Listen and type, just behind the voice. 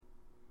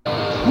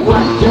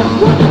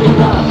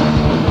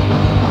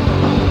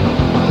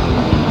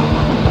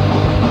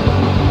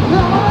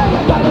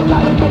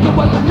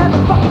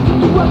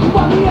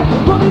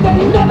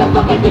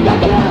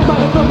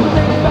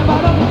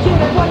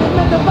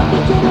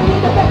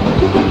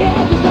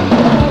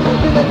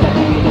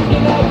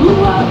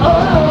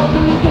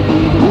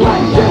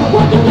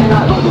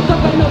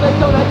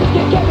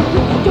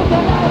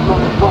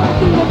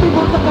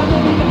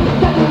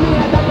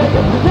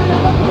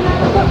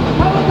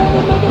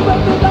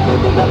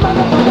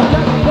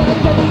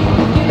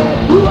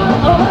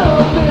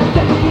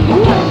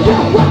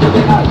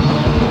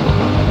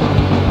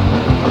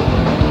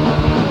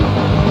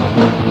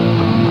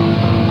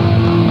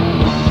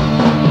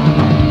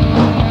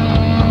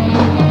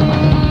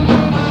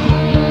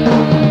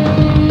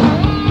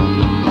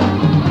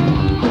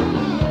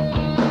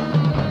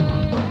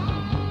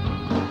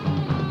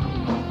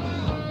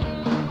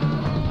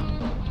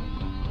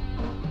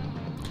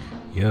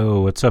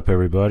What's up,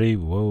 everybody?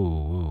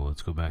 Whoa,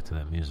 let's go back to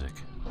that music.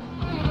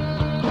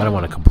 I don't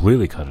want to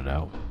completely cut it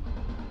out.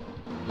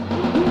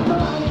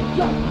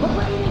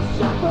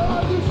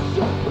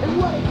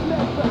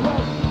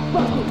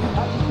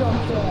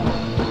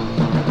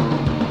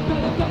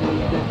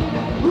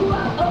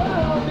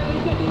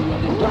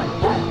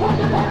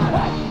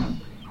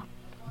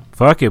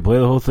 Fuck it, play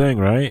the whole thing,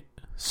 right?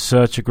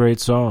 Such a great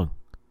song.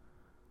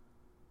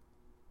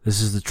 This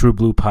is the True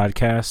Blue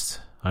Podcast.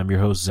 I'm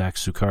your host, Zach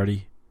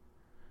Sucardi.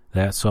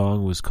 That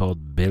song was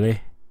called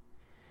Billy,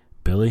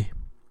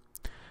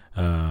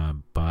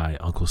 by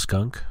Uncle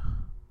Skunk.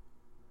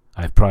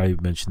 I've probably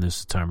mentioned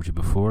this a time or two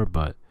before,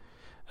 but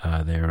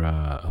they're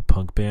a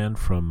punk band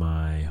from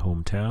my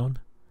hometown.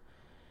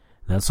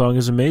 That song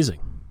is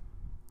amazing.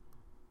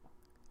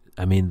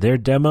 I mean, their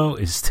demo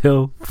is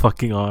still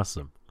fucking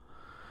awesome.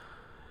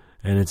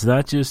 And it's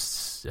not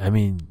just, I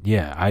mean,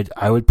 yeah,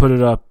 I would put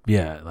it up,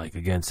 yeah, like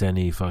against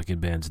any fucking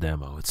band's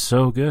demo. It's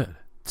so good.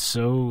 It's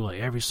so, like,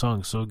 every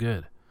song's so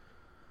good.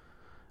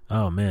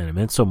 Oh, man, it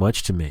meant so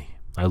much to me.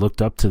 I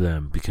looked up to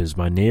them because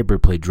my neighbor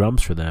played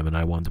drums for them, and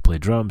I wanted to play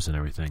drums and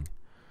everything.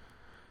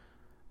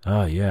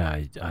 Oh,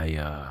 yeah,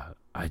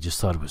 I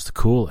just thought it was the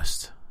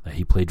coolest that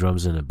he played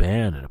drums in a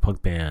band, in a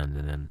punk band,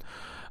 and then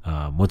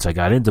once I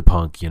got into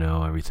punk, you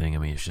know, everything, I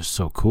mean, it's just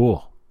so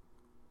cool.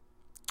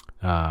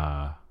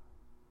 Yeah,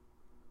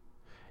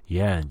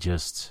 and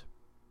just,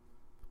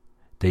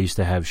 they used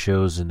to have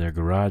shows in their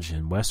garage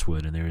in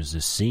Westwood, and there was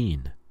this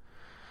scene.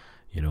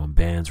 You know,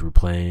 bands were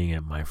playing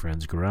at my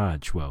friend's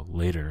garage. Well,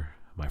 later,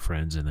 my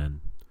friends, and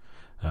then,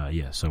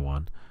 so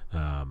on.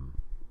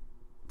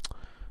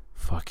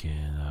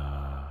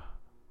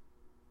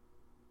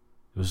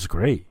 It was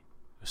great.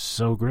 It was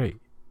so great.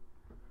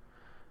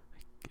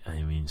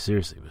 I mean,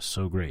 seriously, it was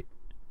so great.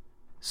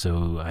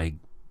 So I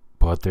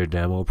bought their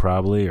demo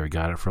probably, or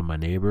got it from my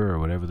neighbor, or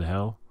whatever the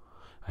hell.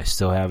 I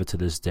still have it to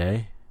this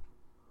day.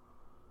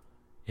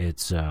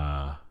 It's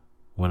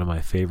one of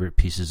my favorite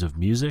pieces of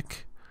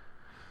music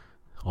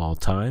all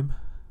time.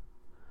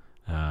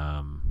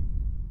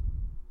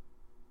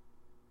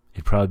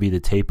 It'd probably be the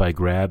tape I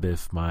grab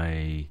if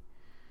my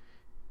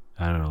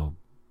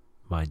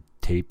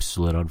tapes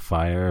lit on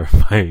fire,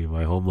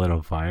 my home lit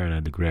on fire, and I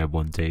had to grab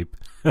one tape.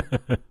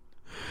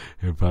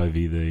 It'd probably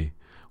be the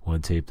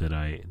one tape that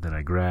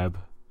I grab.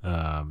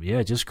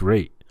 Yeah, just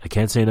great. I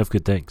can't say enough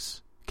good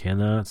things.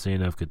 Cannot say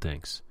enough good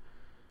things.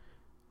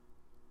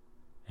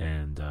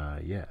 And,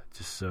 yeah,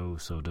 just so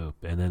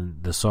dope. And then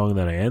the song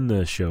that I end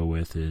the show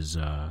with is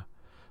a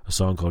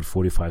song called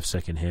 45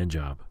 Second Hand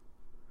Job,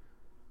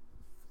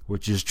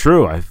 which is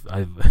true. I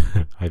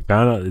found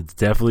out it's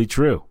definitely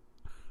true.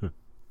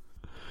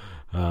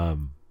 Yeah,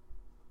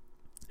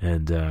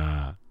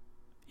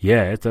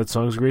 that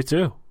song's great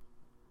too.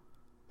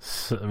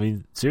 So, I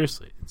mean,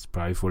 seriously, it's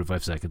probably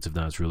 45 seconds. If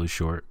not, it's really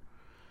short.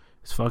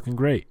 It's fucking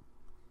great.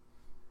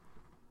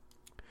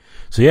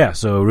 So yeah,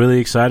 so really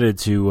excited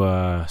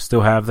to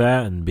still have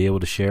that and be able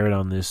to share it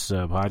on this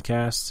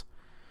podcast.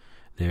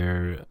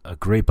 They're a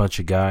great bunch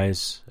of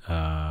guys,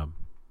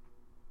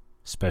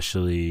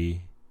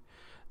 especially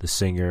the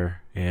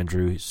singer,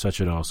 Andrew. He's such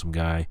an awesome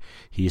guy.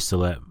 He used to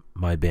let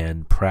my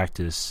band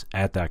practice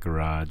at that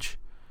garage,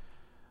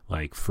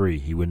 like, free.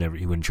 He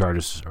wouldn't charge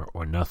us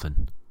or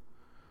nothing.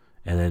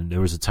 And then there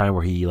was a time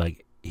where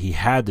he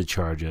had to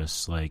charge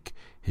us, like,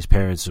 his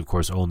parents, of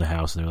course, own the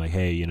house, and they're like,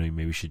 hey, you know,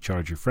 maybe you should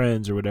charge your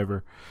friends or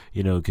whatever,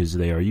 you know, because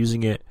they are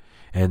using it.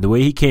 And the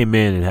way he came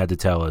in and had to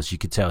tell us, you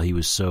could tell he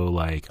was so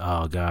like,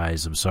 oh,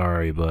 guys, I'm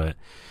sorry, but,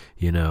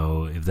 you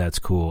know, if that's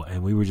cool.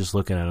 And we were just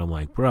looking at him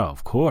like, bro,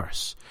 of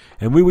course.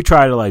 And we would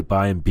try to, like,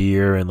 buy him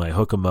beer and, like,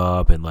 hook him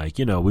up. And, like,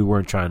 you know, we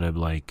weren't trying to,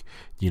 like,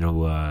 you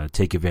know,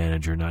 take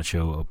advantage or not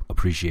show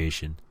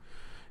appreciation,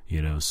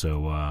 you know.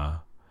 So,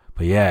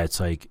 but, yeah, it's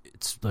like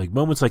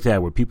moments like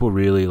that where people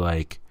really,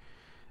 like,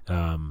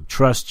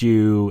 trust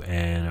you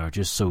and are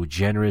just so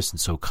generous and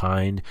so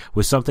kind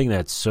with something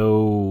that's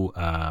so,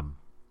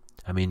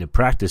 I mean, the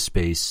practice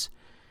space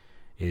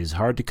is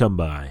hard to come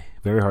by,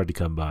 very hard to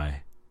come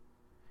by,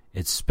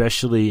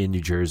 especially in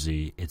New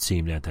Jersey, it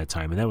seemed at that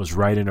time. And that was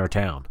right in our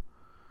town.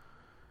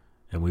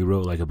 And we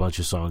wrote like a bunch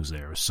of songs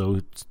there. It was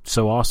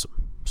so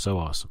awesome. So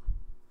awesome.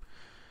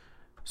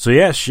 So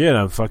yeah, shit,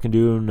 I'm fucking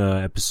doing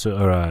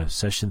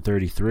session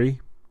 33.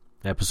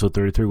 Episode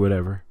 33,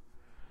 whatever.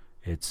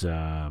 It's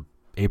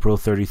April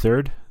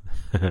 33rd.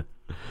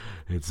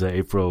 It's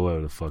April,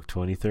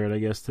 23rd, I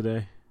guess,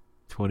 today.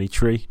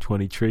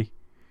 23.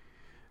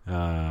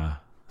 So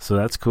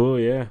that's cool,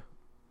 yeah.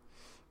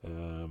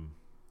 I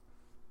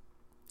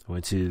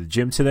went to the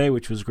gym today,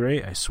 which was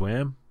great. I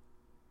swam.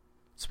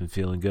 It's been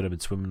feeling good. I've been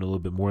swimming a little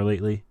bit more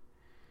lately.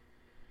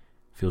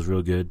 Feels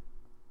real good.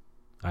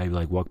 I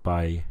like walk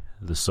by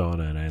the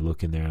sauna and I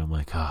look in there and I'm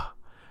like, I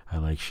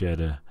like shed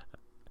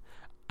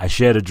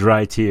a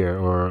dry tear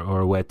or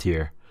a wet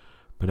tear,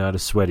 but not a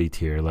sweaty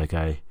tear like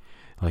I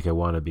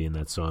want to be in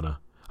that sauna.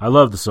 I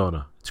love the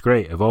sauna. It's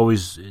great. I've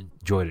always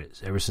enjoyed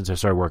it ever since I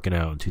started working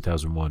out in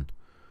 2001.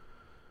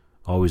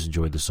 Always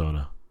enjoyed the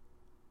sauna.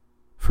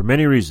 For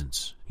many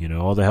reasons. You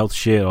know, all the health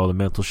shit, all the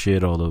mental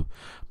shit, all the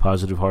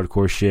positive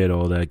hardcore shit,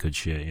 all that good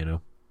shit, you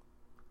know.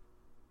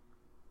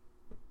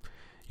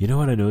 You know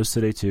what I noticed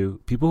today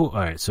too?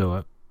 Probably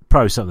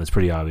something that's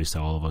pretty obvious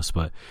to all of us,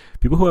 but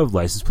people who have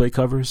license plate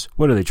covers,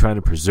 what are they trying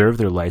to preserve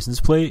their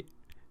license plate?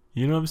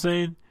 You know what I'm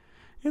saying?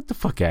 Get the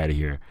fuck out of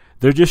here.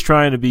 They're just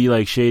trying to be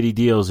like shady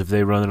deals if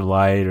they run a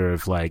light or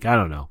if like, I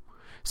don't know,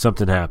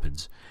 something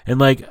happens. And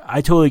like,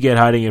 I totally get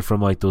hiding it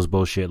from like those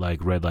bullshit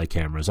like red light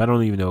cameras. I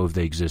don't even know if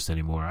they exist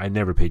anymore. I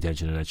never pay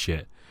attention to that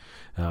shit.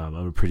 I'm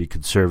a pretty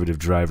conservative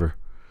driver.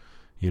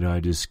 You know, I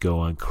just go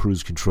on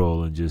cruise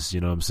control and just, you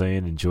know what I'm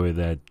saying, enjoy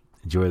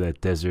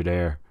that desert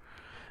air.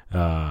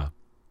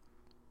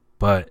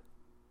 But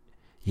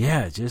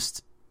yeah,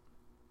 just,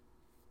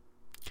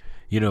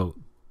 you know,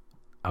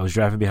 I was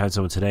driving behind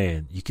someone today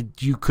and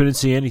you couldn't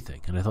see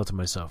anything. And I thought to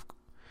myself,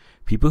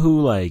 people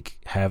who like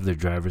have their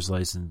driver's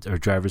license or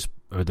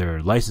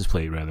their license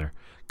plate rather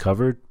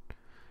covered,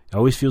 it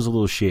always feels a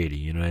little shady.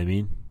 You know what I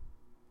mean?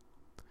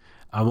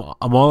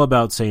 I'm all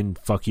about saying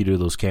fuck you to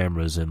those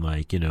cameras and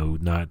like, you know,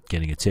 not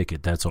getting a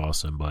ticket. That's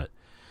awesome, but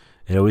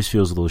it always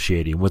feels a little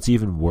shady. And what's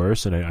even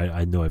worse, and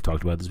I know I've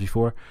talked about this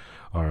before,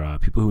 are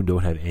people who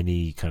don't have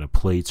any kind of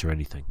plates or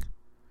anything,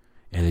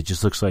 and it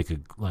just looks like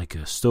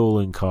a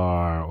stolen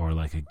car or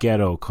like a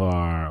ghetto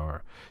car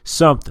or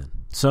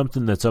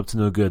something that's up to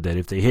no good. That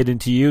if they hit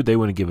into you, they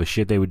wouldn't give a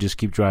shit. They would just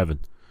keep driving,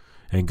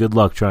 and good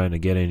luck trying to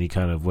get any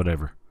kind of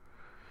whatever.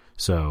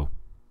 So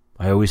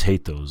I always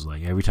hate those.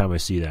 Like every time I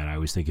see that, I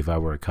always think if I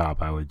were a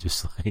cop, I would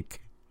just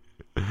like,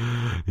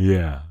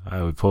 yeah,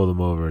 I would pull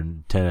them over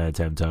 10 out of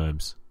 10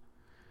 times.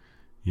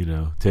 You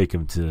know, take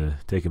them to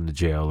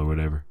jail or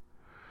whatever.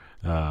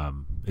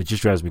 It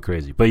just drives me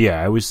crazy. But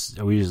yeah, I always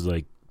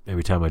like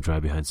every time I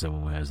drive behind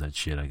someone who has that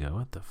shit, I go,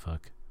 what the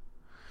fuck?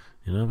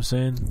 You know what I'm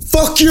saying?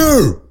 Fuck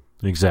you!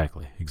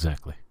 Exactly.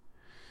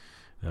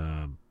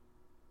 So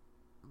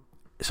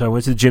I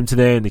went to the gym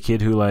today, and the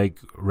kid who like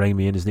rang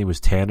me in, his name was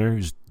Tanner. He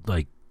was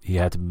like, he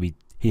happened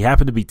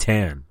to be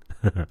tan.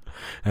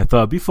 I thought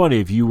it'd be funny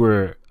if you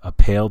were a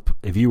pale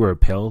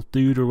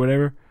dude or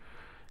whatever,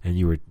 and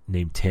you were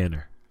named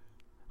Tanner,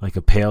 like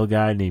a pale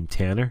guy named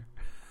Tanner.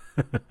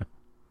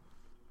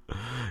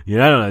 You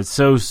know, I don't know. It's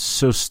so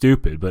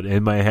stupid, but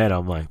in my head,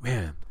 I'm like,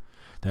 man,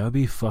 that would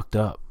be fucked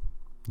up.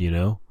 You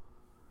know,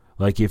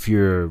 like if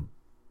you're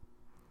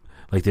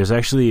like, there's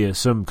actually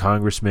some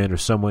congressman or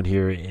someone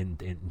here in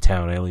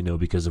town. I only know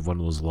because of one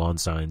of those lawn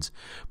signs,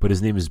 but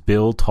his name is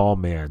Bill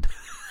Tallman.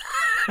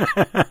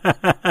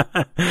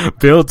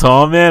 Bill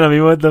Tallman? I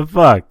mean, what the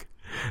fuck?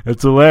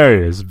 That's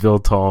hilarious. Bill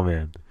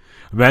Tallman.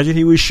 Imagine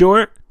he was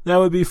short. That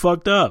would be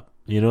fucked up.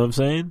 You know what I'm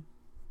saying?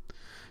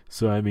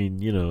 So, I mean,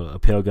 you know, a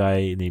pale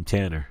guy named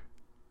Tanner.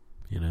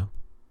 You know?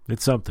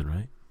 It's something,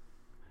 right?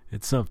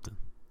 It's something.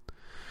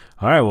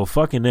 All right, well,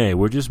 fucking A.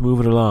 We're just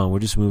moving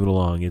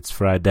along. It's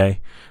Friday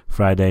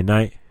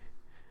night.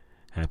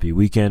 Happy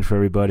weekend for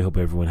everybody. Hope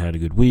everyone had a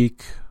good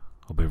week.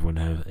 Hope everyone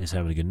is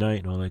having a good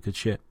night and all that good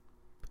shit.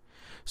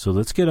 So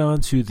let's get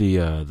on to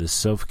the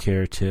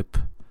self-care tip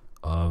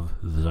of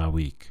the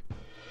week.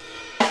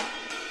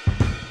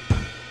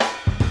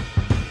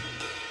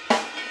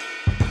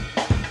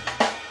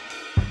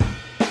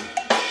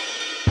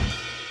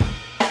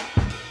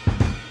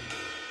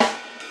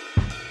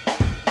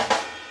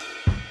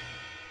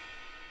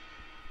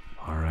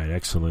 All right,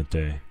 excellent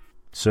day.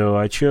 So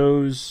I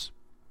chose,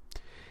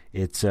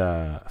 it's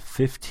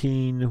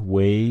 15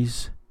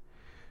 ways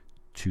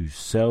to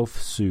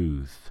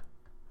self-soothe.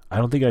 I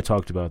don't think I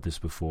talked about this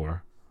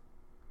before.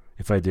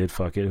 If I did,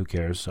 fuck it, who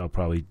cares? I'll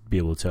probably be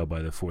able to tell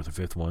by the fourth or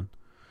fifth one.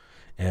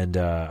 And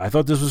I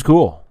thought this was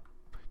cool.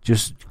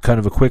 Just kind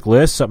of a quick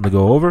list, something to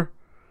go over.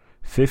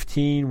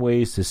 15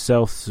 ways to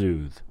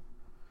self-soothe.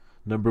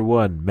 Number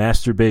 1,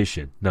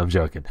 masturbation. No, I'm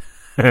joking.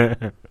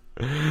 That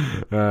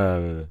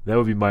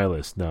would be my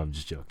list. No, I'm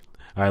just joking.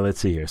 All right, let's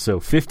see here. So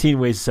 15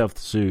 ways to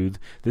self-soothe.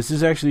 This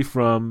is actually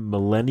from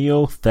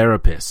Millennial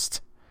Therapist.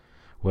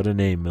 What a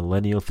name,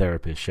 Millennial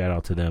Therapist. Shout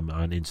out to them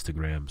on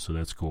Instagram, so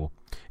that's cool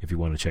if you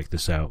want to check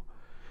this out.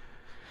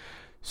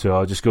 So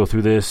I'll just go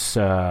through this.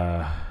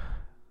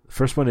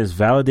 First one is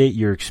validate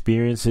your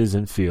experiences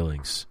and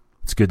feelings.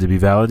 It's good to be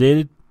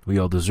validated. We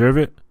all deserve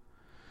it.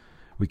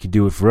 We can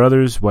do it for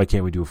others. Why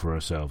can't we do it for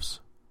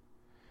ourselves?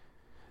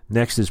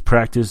 Next is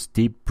practice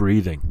deep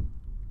breathing.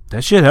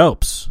 That shit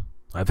helps.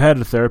 I've had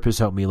a therapist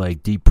help me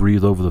like deep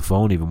breathe over the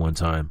phone even one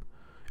time.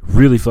 It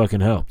really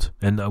fucking helped.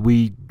 And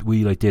we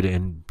like did it,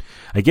 and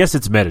I guess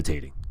it's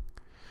meditating.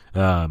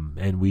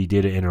 And we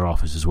did it in her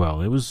office as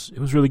well. It was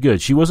really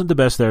good. She wasn't the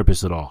best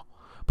therapist at all,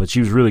 but she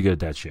was really good at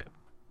that shit.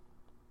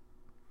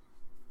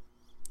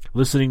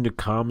 Listening to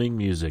calming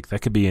music.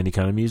 That could be any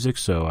kind of music,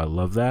 so I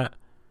love that.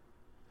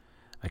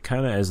 I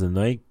kind of, as the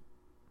night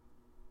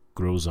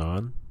grows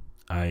on,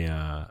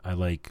 I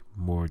like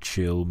more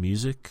chill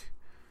music.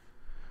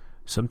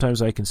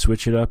 Sometimes I can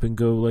switch it up and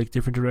go like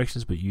different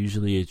directions, but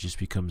usually it just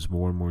becomes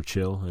more and more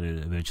chill, and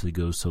it eventually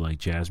goes to like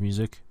jazz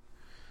music.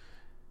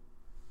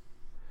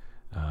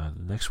 The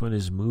next one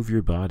is move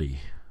your body.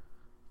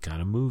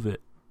 Gotta move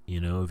it.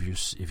 You know,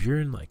 if you're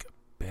in like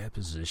a bad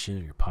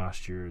position, your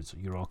posture,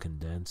 you're all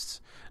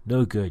condensed,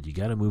 no good. You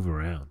gotta move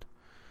around.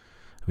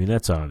 I mean,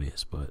 that's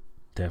obvious, but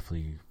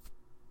definitely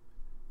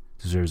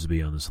deserves to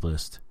be on this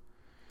list.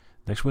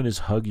 Next one is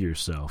hug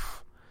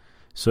yourself.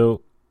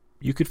 So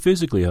you could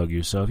physically hug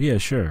yourself, yeah,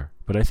 sure,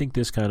 but I think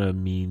this kind of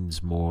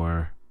means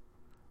more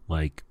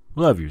like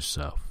love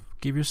yourself.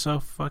 Give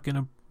yourself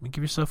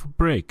a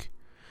break.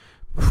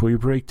 Before you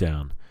break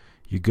down,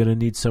 you're going to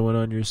need someone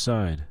on your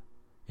side.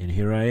 And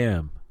here I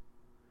am.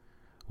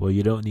 Well,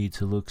 you don't need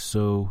to look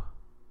so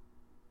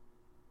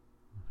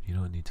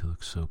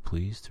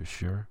pleased or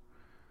sure.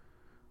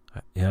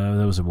 Yeah,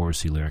 that was a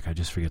Morrissey lyric. I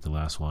just forget the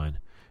last line.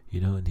 You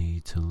don't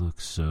need to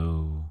look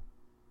so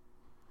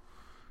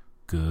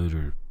good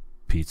or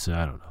pizza.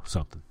 I don't know.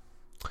 Something.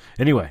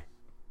 Anyway,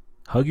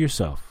 hug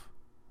yourself.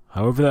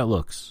 However that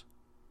looks.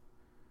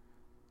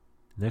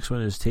 Next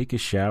one is take a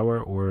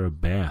shower or a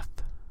bath.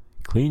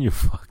 Clean your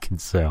fucking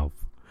self.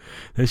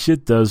 That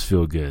shit does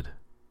feel good.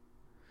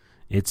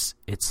 It's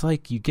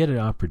like you get an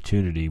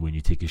opportunity when you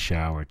take a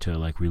shower to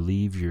like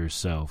relieve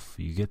yourself.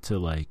 You get to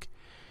like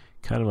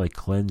kind of like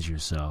cleanse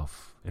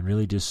yourself and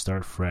really just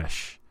start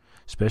fresh.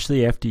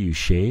 Especially after you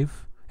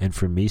shave. And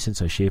for me,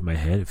 since I shave my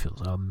head, it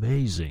feels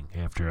amazing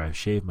after I've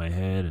shaved my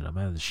head and I'm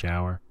out of the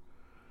shower.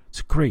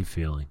 It's a great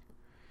feeling.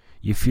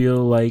 You feel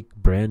like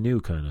brand new,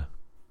 kind of.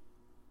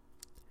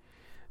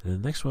 And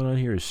the next one on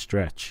here is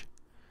stretch.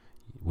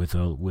 With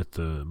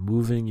the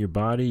moving your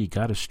body, you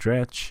got to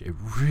stretch. It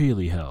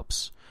really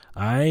helps.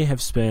 I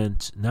have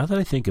spent, now that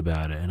I think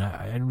about it, and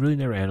I really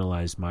never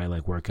analyzed my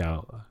like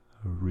workout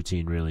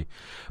routine really,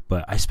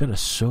 but I spent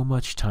so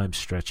much time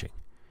stretching.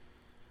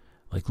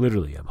 Like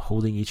literally, I'm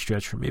holding each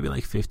stretch for maybe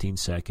like 15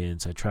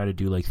 seconds. I try to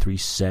do like 3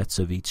 sets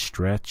of each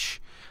stretch.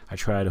 I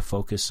try to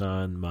focus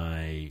on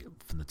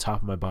from the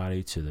top of my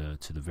body to the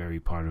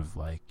very part of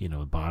like, you know,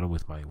 the bottom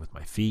with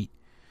my feet.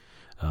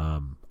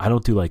 I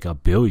don't do like a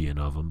billion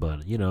of them,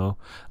 but you know,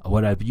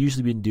 what I've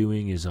usually been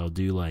doing is I'll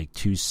do like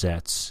 2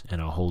 sets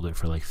and I'll hold it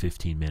for like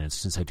 15 minutes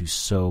since I do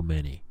so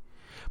many.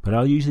 But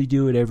I'll usually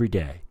do it every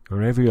day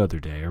or every other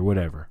day or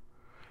whatever.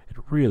 It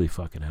really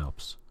fucking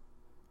helps.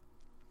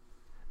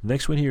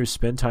 Next one here is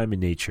spend time in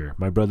nature.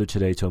 My brother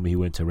today told me he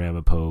went to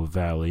Ramapo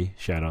Valley,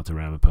 shout out to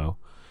Ramapo,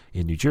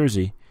 in New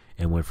Jersey,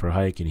 and went for a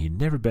hike, and he'd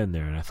never been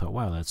there. And I thought,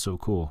 wow, that's so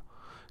cool,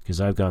 because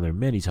I've gone there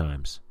many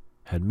times,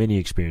 had many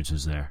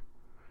experiences there,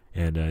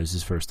 and it was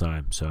his first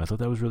time. So I thought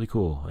that was really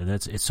cool, and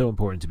it's so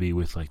important to be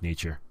with like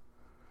nature.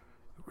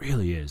 It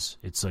really is.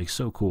 It's like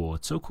so cool.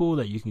 It's so cool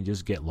that you can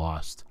just get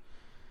lost,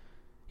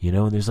 you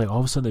know. And there's like all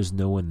of a sudden there's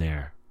no one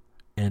there,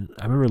 and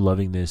I remember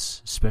loving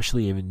this,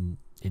 especially even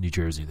in New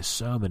Jersey. There's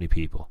so many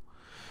people.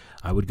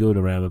 I would go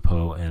to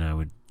Ramapo and I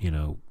would, you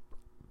know,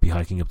 be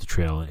hiking up the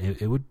trail.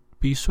 It would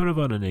be sort of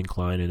on an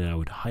incline, and I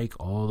would hike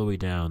all the way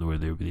down where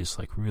there would be this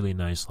like really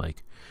nice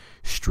like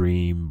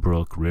stream,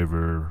 brook,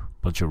 river,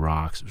 bunch of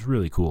rocks. It was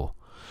really cool.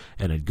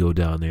 And I'd go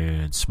down there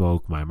and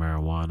smoke my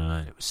marijuana,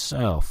 and it was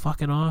so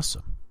fucking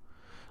awesome.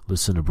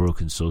 Listen to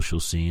Broken Social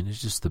Scene.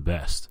 It's just the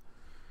best.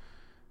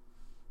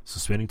 So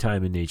spending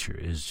time in nature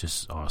is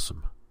just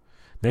awesome.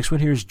 Next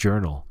one here is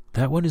journal.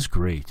 That one is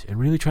great. And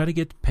really try to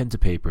get pen to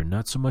paper,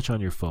 not so much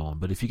on your phone.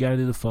 But if you got to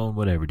do the phone,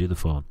 whatever, do the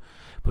phone.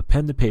 But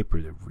pen to paper,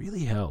 that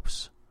really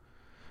helps.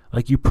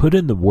 Like you put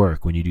in the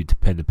work when you do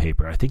pen to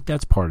paper. I think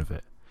that's part of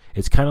it.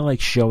 It's kind of like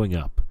showing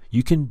up.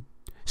 You can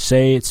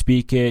say it,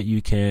 speak it,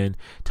 you can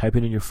type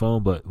it in your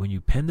phone, but when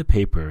you pen to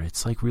paper,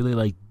 it's like really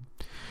like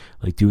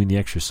doing the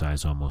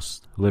exercise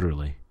almost,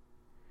 literally.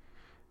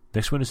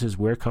 Next one, it says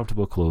wear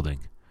comfortable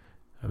clothing.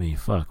 I mean,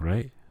 fuck,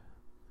 right?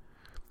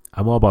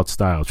 I'm all about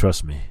style,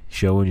 trust me.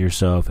 Showing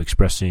yourself,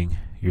 expressing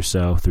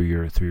yourself through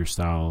your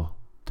style,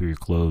 through your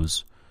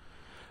clothes.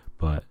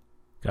 But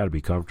got to be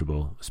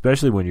comfortable,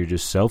 especially when you're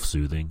just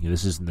self-soothing.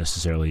 This isn't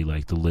necessarily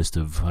like the list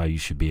of how you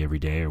should be every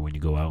day or when you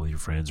go out with your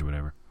friends or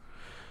whatever.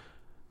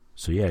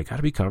 So yeah, got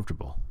to be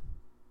comfortable.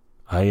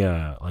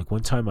 I like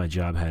one time my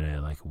job had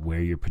a like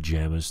wear your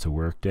pajamas to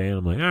work day, and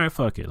I'm like, all right,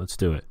 fuck it, let's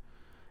do it.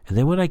 And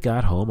then when I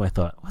got home, I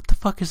thought, what the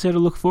fuck is there to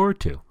look forward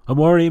to? I'm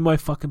already in my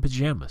fucking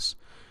pajamas.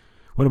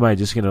 What am I,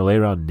 just going to lay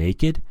around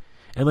naked?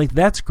 And, like,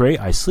 that's great.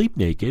 I sleep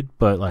naked,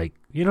 but, like,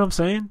 you know what I'm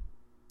saying?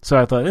 So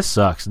I thought, this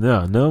sucks.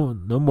 No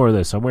more of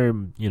this. I'm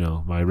wearing,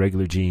 my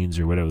regular jeans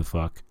or whatever the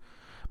fuck.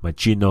 My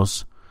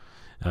chinos.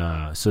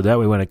 So that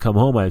way when I come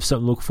home, I have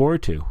something to look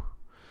forward to.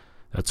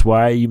 That's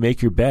why you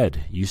make your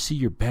bed. You see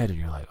your bed and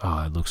you're like,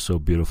 oh, it looks so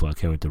beautiful. I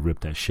can't wait to rip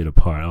that shit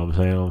apart. You know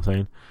what I'm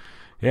saying?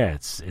 Yeah,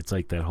 it's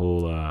like that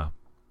whole,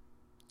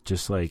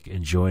 just like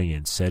enjoying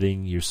it,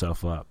 setting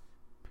yourself up.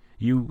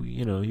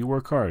 You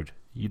work hard.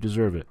 You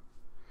deserve it.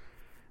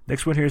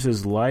 Next one here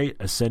says light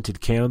a scented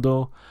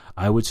candle.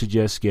 I would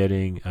suggest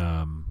getting,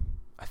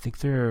 I think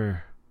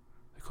they're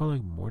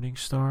calling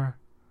Morningstar.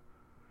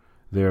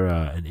 They're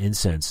an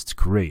incense. It's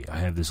great. I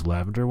have this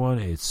lavender one.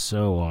 It's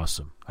so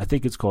awesome. I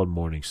think it's called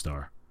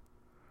Morningstar.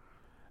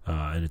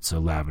 And it's a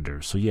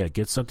lavender. So yeah,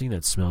 get something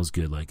that smells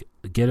good. Like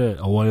get an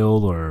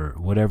oil or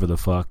whatever the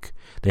fuck.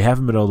 They have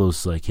them at all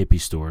those like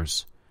hippie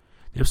stores.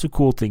 They have some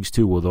cool things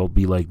too where they'll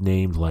be like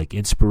named like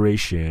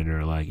inspiration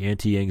or like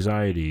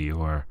anti-anxiety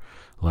or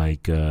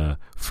like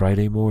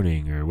Friday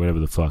morning or whatever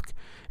the fuck.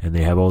 And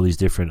they have all these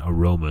different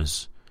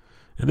aromas.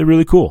 And they're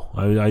really cool.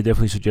 I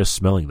definitely suggest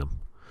smelling them.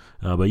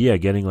 But yeah,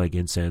 getting like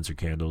incense or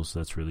candles,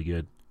 that's really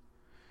good.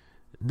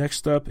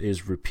 Next up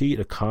is repeat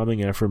a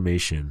calming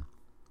affirmation.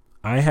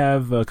 I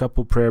have a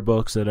couple prayer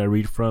books that I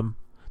read from.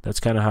 That's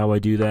kind of how I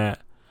do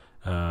that.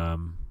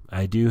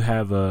 I do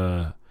have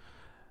a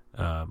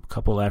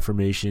couple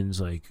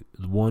affirmations. Like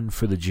one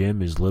for the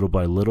gym is Little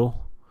by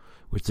Little,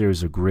 which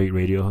there's a great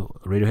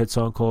Radiohead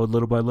song called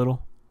Little by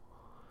Little.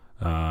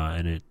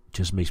 And it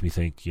just makes me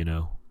think, you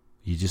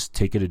just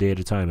take it a day at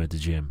a time at the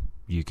gym.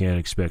 You can't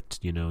expect,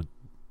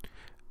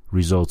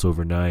 results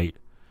overnight.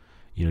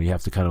 You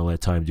have to kind of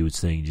let time do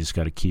its thing. You just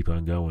got to keep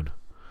on going.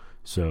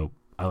 So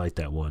I like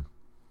that one.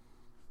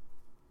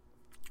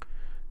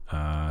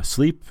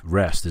 Sleep,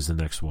 rest is the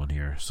next one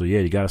here. So yeah,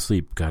 you got to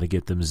sleep. Got to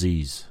get them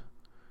Z's.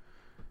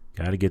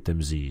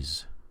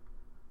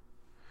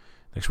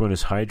 Next one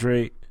is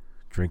hydrate.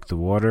 Drink the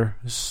water.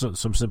 This is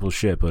some simple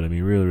shit, but I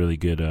mean really, really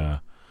good,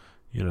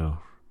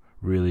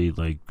 really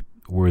like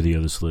worthy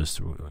of this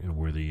list,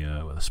 worthy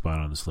a spot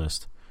on this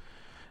list.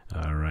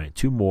 All right,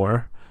 2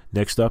 more.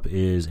 Next up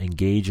is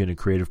engage in a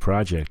creative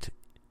project,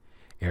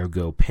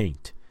 ergo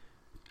paint,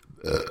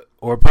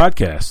 or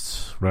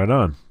podcasts. Right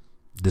on.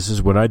 This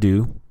is what I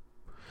do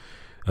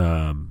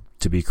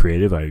to be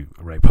creative. I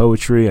write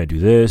poetry. I do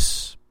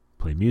this,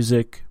 play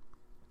music,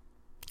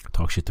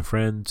 talk shit to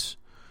friends,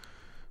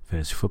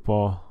 fantasy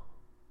football.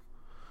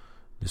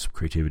 There's some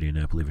creativity in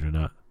that, believe it or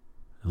not.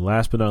 And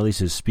last but not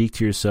least is speak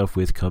to yourself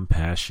with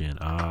compassion.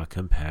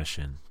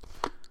 Compassion.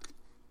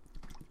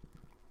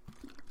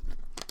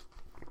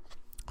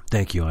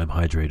 Thank you, I'm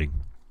hydrating.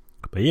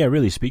 But yeah,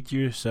 really, speak to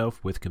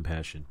yourself with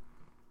compassion.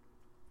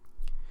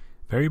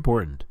 Very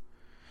important.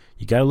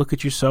 You got to look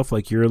at yourself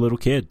like you're a little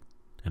kid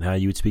and how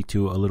you would speak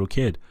to a little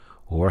kid,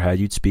 or how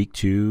you'd speak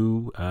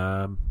to,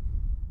 a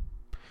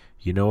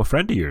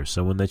friend of yours,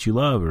 someone that you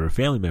love, or a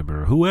family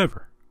member, or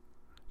whoever.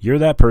 You're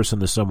that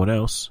person to someone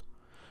else,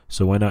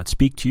 so why not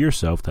speak to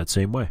yourself that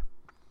same way,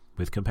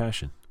 with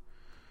compassion?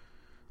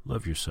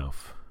 Love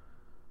yourself.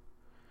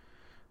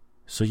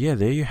 So yeah,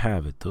 there you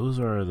have it.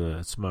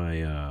 That's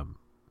my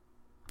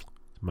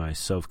my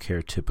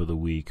self-care tip of the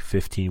week.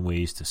 15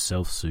 ways to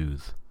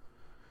self-soothe.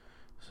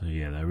 So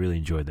yeah, I really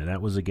enjoyed that.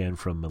 That was again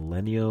from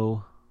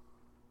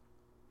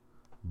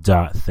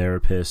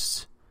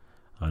millennial.therapist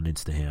on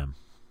Instagram.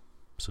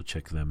 So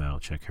check them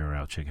out. Check her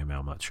out. Check him out.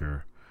 I'm not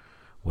sure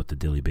what the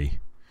dilly be.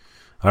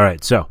 All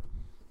right, so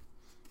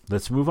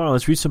let's move on.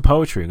 Let's read some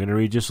poetry. I'm going to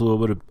read just a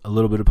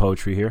little bit of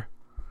poetry here.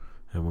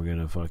 And we're going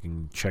to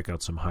fucking check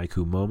out some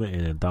haiku moment,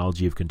 an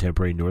anthology of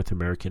contemporary North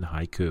American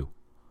haiku.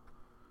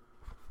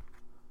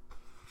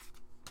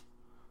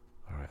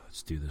 All right,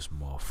 let's do this,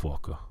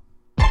 motherfucker.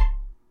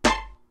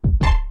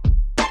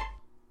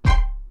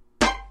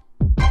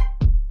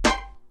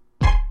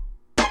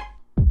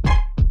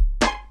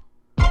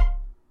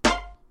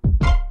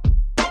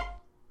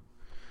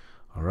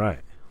 All right,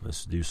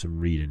 let's do some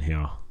reading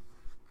here.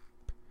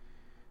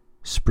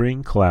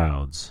 Spring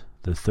clouds,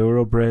 the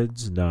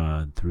thoroughbreds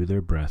nod through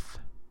their breath.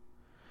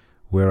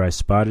 Where I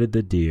spotted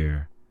the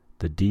deer,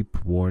 the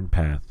deep worn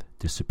path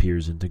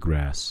disappears into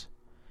grass.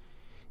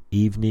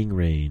 Evening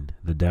rain,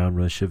 the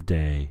downrush of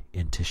day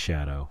into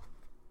shadow.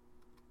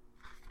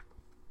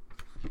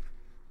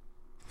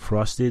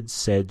 Frosted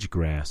sedge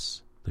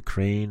grass, the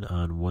crane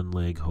on one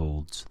leg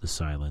holds the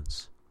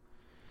silence.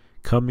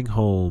 Coming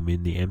home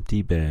in the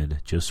empty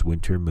bed, just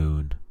winter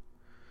moon.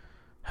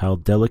 How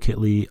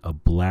delicately a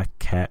black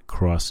cat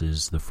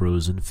crosses the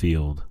frozen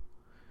field.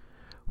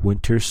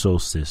 Winter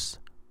solstice,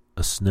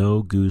 a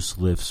snow goose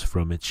lifts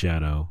from its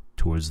shadow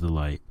towards the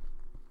light.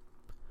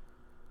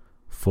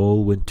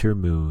 Full winter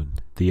moon,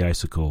 the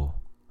icicle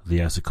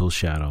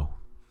shadow.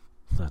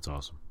 That's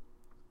awesome.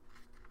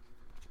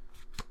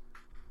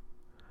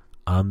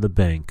 On the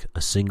bank,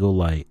 a single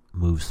light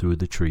moves through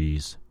the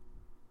trees.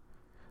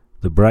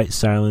 The bright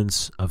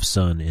silence of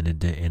sun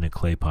in a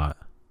clay pot.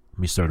 Let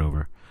me start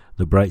over.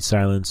 The bright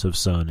silence of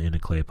sun in a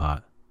clay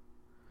pot.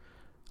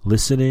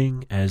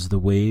 Listening as the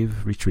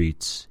wave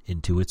retreats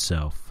into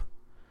itself.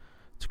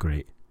 It's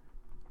great.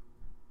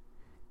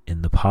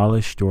 In the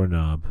polished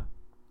doorknob,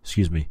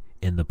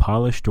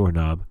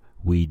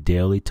 we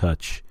daily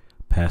touch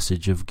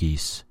passage of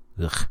geese.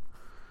 Ugh.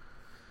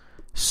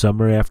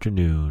 Summer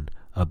afternoon,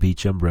 a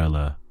beach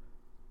umbrella,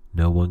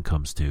 no one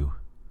comes to.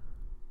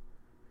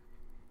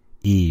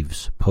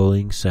 Eaves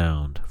pulling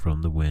sound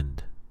from the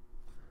wind.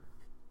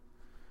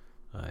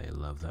 I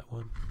love that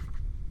one.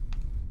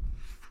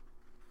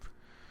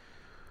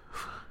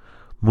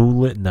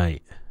 Moonlit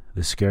night,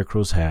 the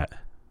scarecrow's hat,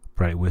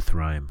 bright with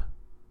rhyme.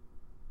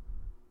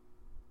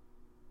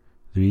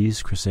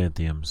 These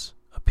chrysanthemums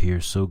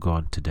appear so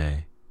gaunt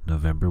today,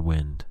 November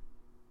wind.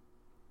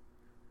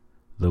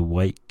 The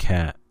white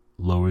cat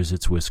lowers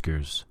its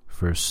whiskers,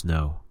 first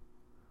snow.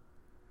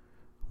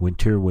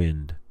 Winter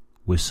wind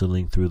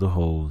whistling through the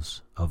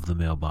holes of the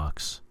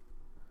mailbox.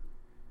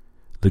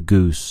 The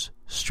goose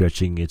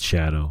stretching its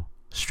shadow,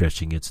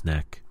 stretching its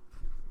neck.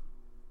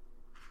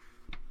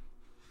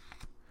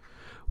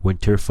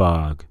 Winter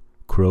fog,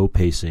 crow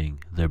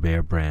pacing their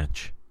bare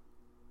branch.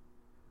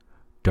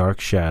 Dark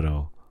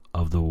shadow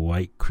of the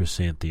white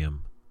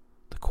chrysanthemum,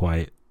 the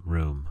quiet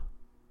room.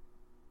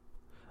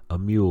 A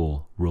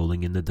mule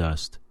rolling in the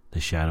dust, the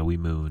shadowy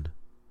moon.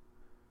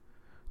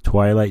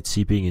 Twilight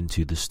seeping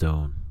into the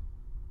stone.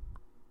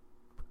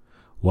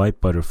 White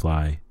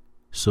butterfly,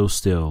 so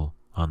still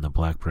on the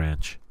black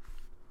branch.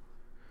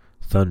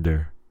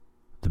 Thunder,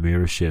 the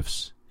mirror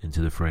shifts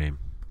into the frame.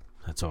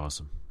 That's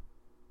awesome.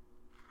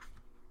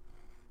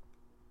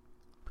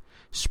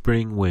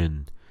 Spring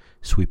wind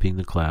sweeping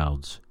the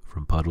clouds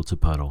from puddle to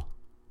puddle.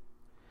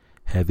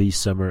 Heavy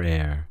summer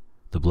air,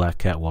 the black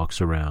cat walks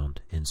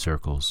around in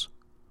circles.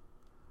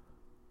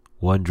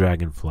 One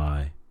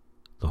dragonfly,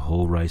 the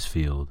whole rice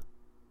field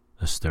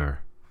astir.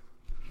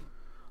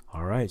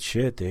 All right,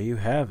 shit, there you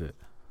have it.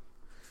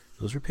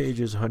 Those are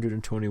pages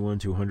 121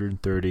 to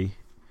 130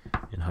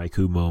 in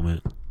Haiku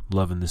Moment.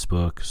 Loving this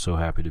book. So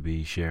happy to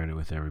be sharing it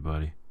with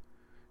everybody.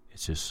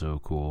 It's just so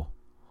cool.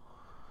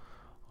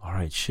 All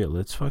right, shit,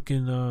 let's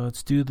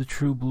do the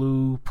True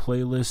Blue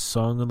playlist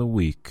song of the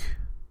week.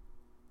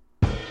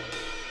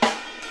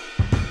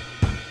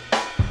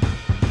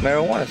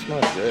 Marijuana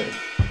smells good.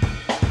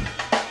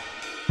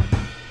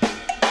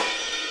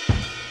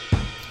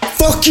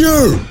 Fuck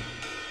you!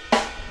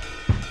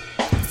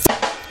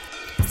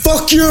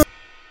 Fuck you!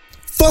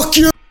 Fuck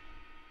you!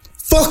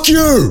 Fuck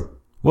you!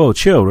 Whoa,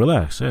 chill,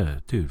 relax. Yeah,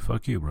 dude,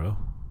 fuck you, bro.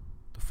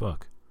 The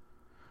fuck?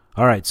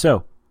 All right,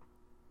 so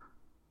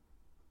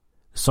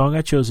the song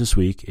I chose this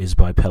week is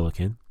by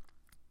Pelican.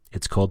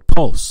 It's called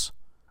Pulse.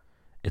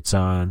 It's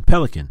on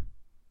Pelican,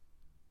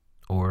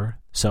 or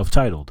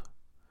self-titled.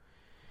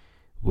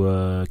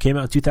 Came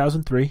out in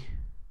 2003.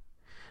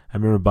 I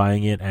remember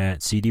buying it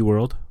at CD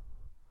World.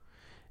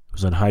 It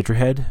was on Hydra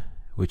Head,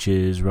 which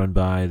is run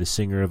by the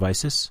singer of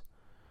ISIS.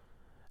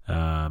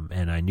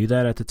 And I knew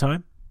that at the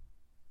time.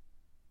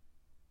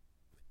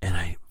 And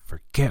I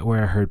forget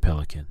where I heard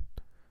Pelican.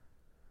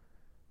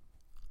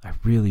 I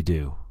really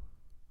do.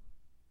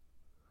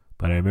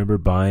 But I remember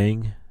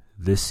buying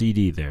this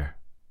CD there.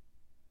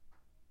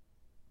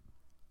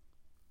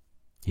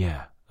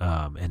 Yeah.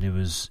 And it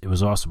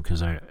was awesome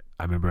because I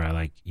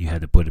remember you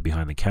had to put it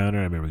behind the counter.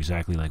 I remember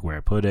exactly where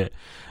I put it.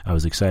 I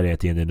was excited at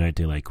the end of the night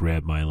to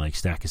grab my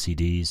stack of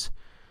CDs.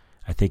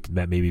 I think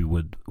that maybe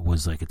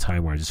was a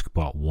time where I just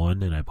bought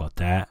one and I bought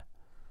that.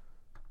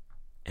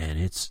 And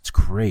it's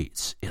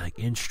great. It's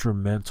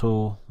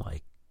instrumental,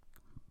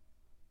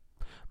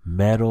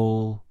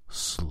 metal,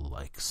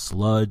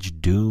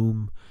 sludge,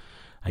 doom.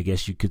 I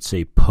guess you could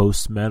say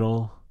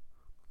post-metal.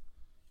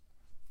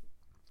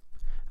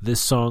 This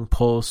song,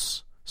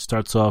 Pulse,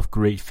 starts off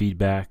great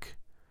feedback,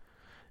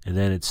 and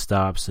then it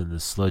stops and the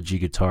sludgy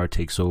guitar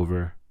takes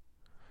over.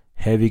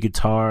 Heavy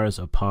guitars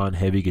upon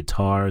heavy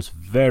guitars,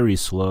 very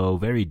slow,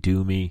 very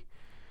doomy.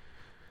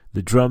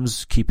 The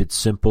drums keep it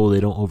simple,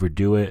 they don't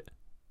overdo it.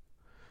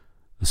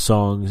 The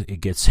song,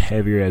 it gets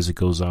heavier as it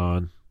goes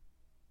on.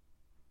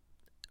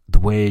 The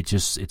way it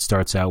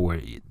starts out where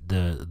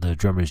the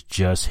drummer's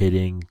just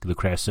hitting the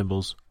crash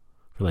cymbals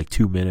for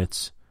 2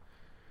 minutes.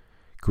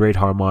 Great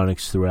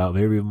harmonics throughout.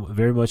 Very,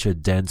 very much a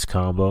dense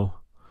combo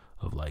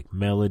of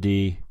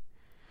melody.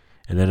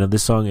 And then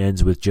this song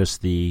ends with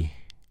just the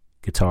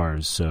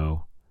guitars.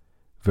 So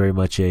very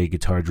much a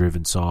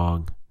guitar-driven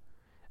song.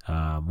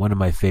 One of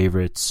my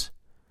favorites.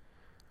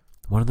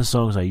 One of the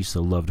songs I used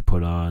to love to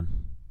put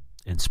on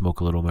and smoke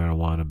a little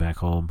marijuana back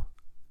home.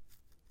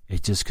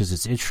 It's just because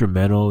it's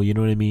instrumental, you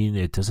know what I mean?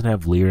 It doesn't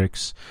have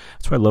lyrics.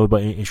 That's what I love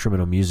about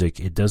instrumental music.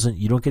 You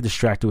don't get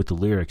distracted with the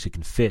lyrics. It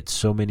can fit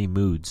so many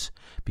moods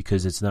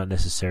because it's not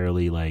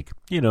necessarily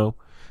the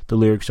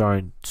lyrics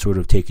aren't sort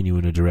of taking you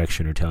in a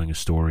direction or telling a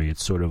story.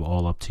 It's sort of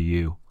all up to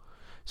you.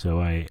 So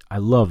I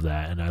love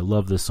that, and I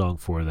love this song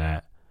for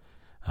that.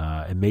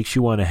 It makes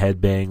you want to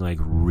headbang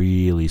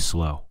really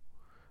slow.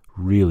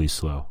 Really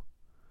slow.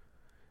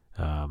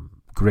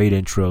 Great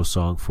intro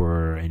song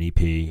for an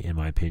EP, in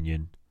my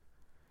opinion.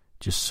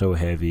 Just so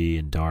heavy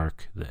and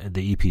dark.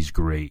 The EP's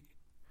great.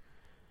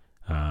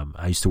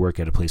 I used to work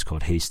at a place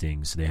called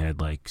Hastings. They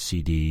had like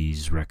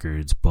CDs,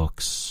 records,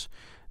 books.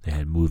 They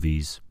had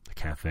movies, a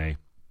cafe.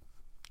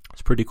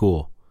 It's pretty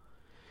cool.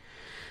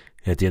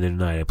 At the end of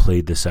the night, I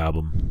played this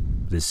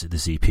album,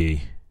 this EP,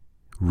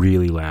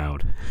 really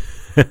loud,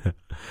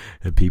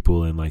 and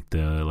people in like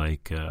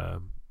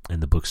in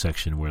the book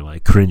section were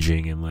like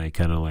cringing and like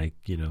kind of like,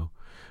 you know,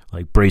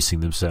 like bracing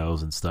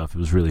themselves and stuff. It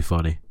was really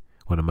funny.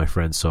 One of my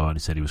friends saw it and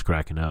he said he was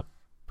cracking up.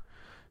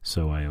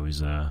 So I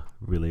always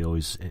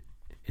always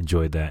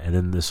enjoyed that. And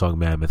then the song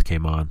Mammoth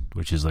came on,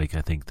 which is like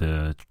I think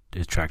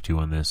it's track 2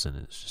 on this, and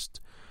it's just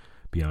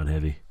beyond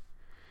heavy.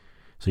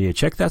 So yeah,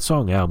 check that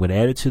song out. I'm going to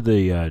add it to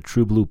the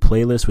True Blue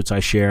playlist, which I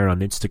share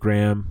on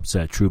Instagram. It's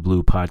at True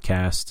Blue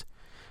Podcast.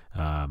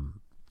 I'm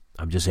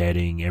just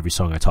adding every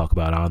song I talk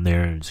about on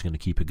there, and just going to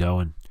keep it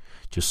going.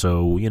 Just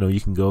so, you know, you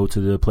can go to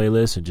the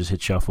playlist and just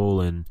hit shuffle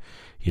and,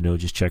 you know,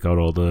 just check out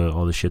all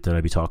the shit that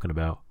I be talking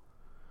about.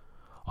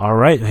 All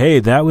right. Hey,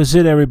 that was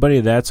it, everybody.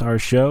 That's our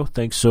show.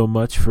 Thanks so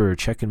much for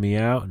checking me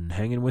out and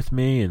hanging with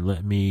me and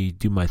letting me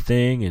do my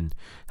thing and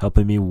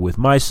helping me with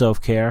my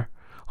self-care.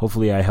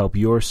 Hopefully I help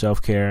your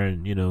self-care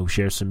and, you know,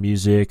 share some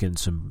music and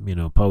some, you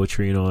know,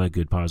 poetry and all that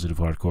good positive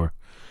hardcore.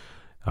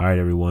 All right,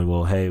 everyone.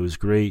 Well, hey, it was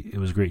great. It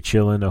was great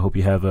chilling. I hope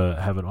you have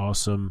an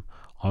awesome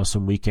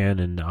weekend,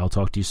 and I'll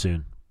talk to you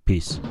soon.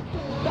 Peace.